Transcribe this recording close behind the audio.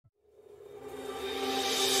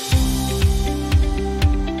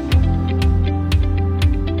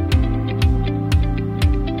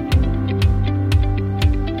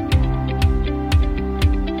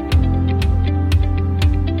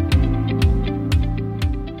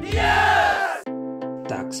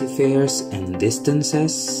taxi fares and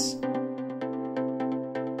distances,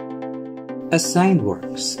 assigned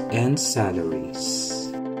works and salaries,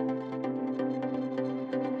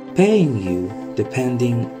 paying you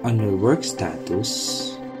depending on your work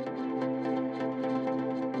status,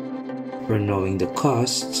 or knowing the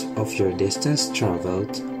costs of your distance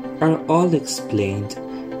traveled are all explained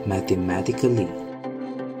mathematically.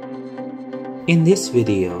 In this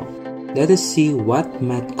video, let us see what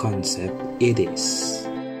math concept it is.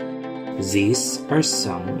 These are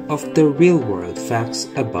some of the real-world facts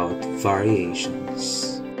about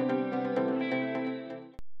variations.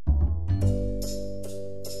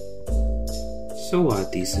 So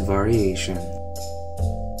what is variation?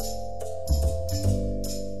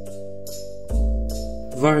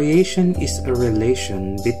 Variation is a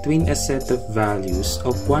relation between a set of values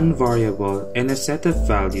of one variable and a set of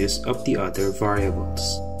values of the other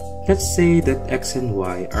variables. Let's say that x and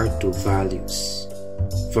y are two values.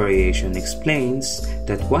 Variation explains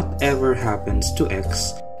that whatever happens to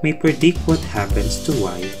x may predict what happens to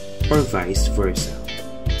y or vice versa.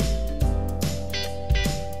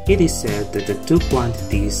 It is said that the two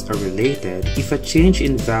quantities are related if a change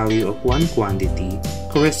in value of one quantity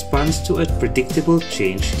corresponds to a predictable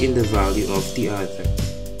change in the value of the other.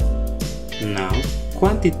 Now,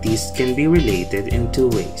 quantities can be related in two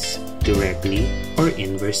ways, directly or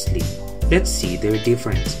inversely. Let's see their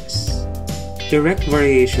differences. Direct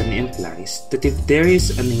variation implies that if there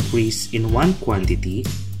is an increase in one quantity,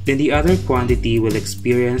 then the other quantity will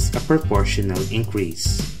experience a proportional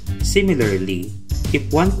increase. Similarly, if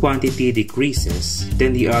one quantity decreases,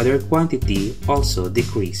 then the other quantity also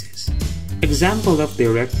decreases. Example of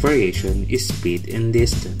direct variation is speed and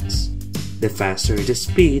distance. The faster the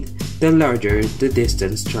speed, the larger the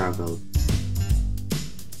distance traveled.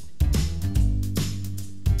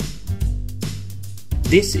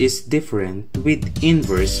 This is different with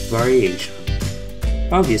inverse variation.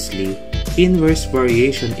 Obviously, inverse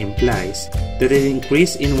variation implies that an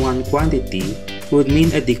increase in one quantity would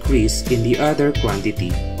mean a decrease in the other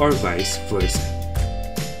quantity or vice versa.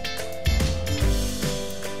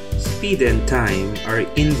 Speed and time are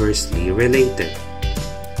inversely related.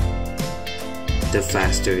 The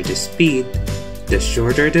faster the speed, the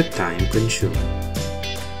shorter the time consumed.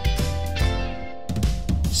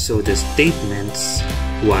 So the statements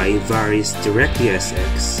y varies directly as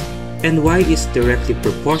x and y is directly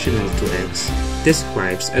proportional to x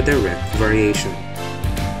describes a direct variation.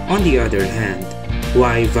 On the other hand,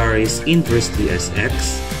 y varies inversely as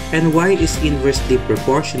x and y is inversely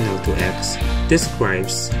proportional to x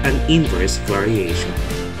describes an inverse variation.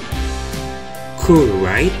 Cool,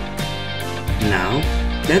 right? Now,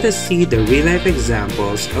 let us see the real-life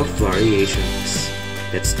examples of variations.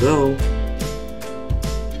 Let's go!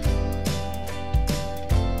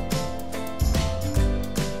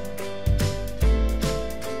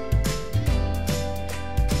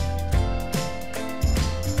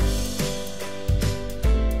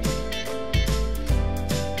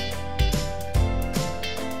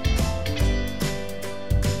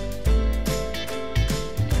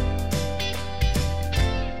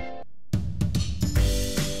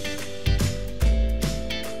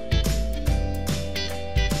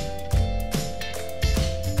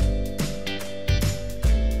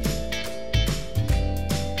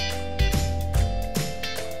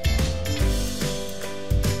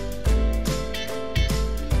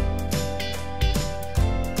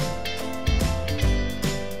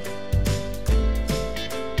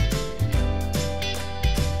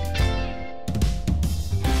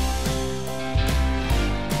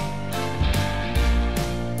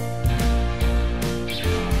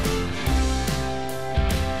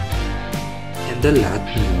 A lot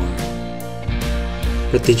more.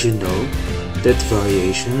 But did you know that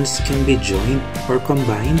variations can be joined or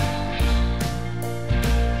combined?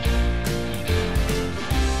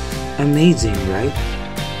 Amazing, right?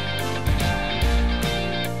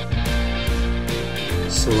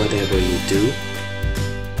 So whatever you do,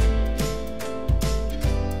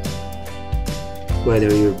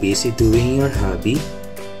 whether you're busy doing your hobby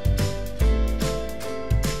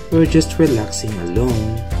or just relaxing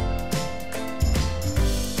alone,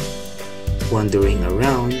 wandering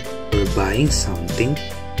around or buying something,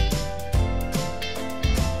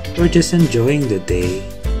 or just enjoying the day,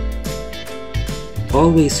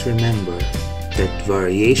 always remember that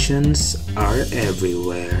variations are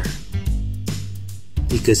everywhere.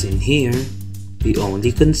 Because in here, we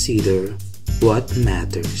only consider what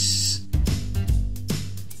matters.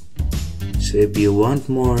 So if you want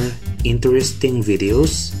more interesting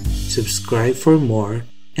videos, subscribe for more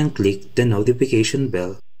and click the notification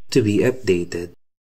bell to be updated.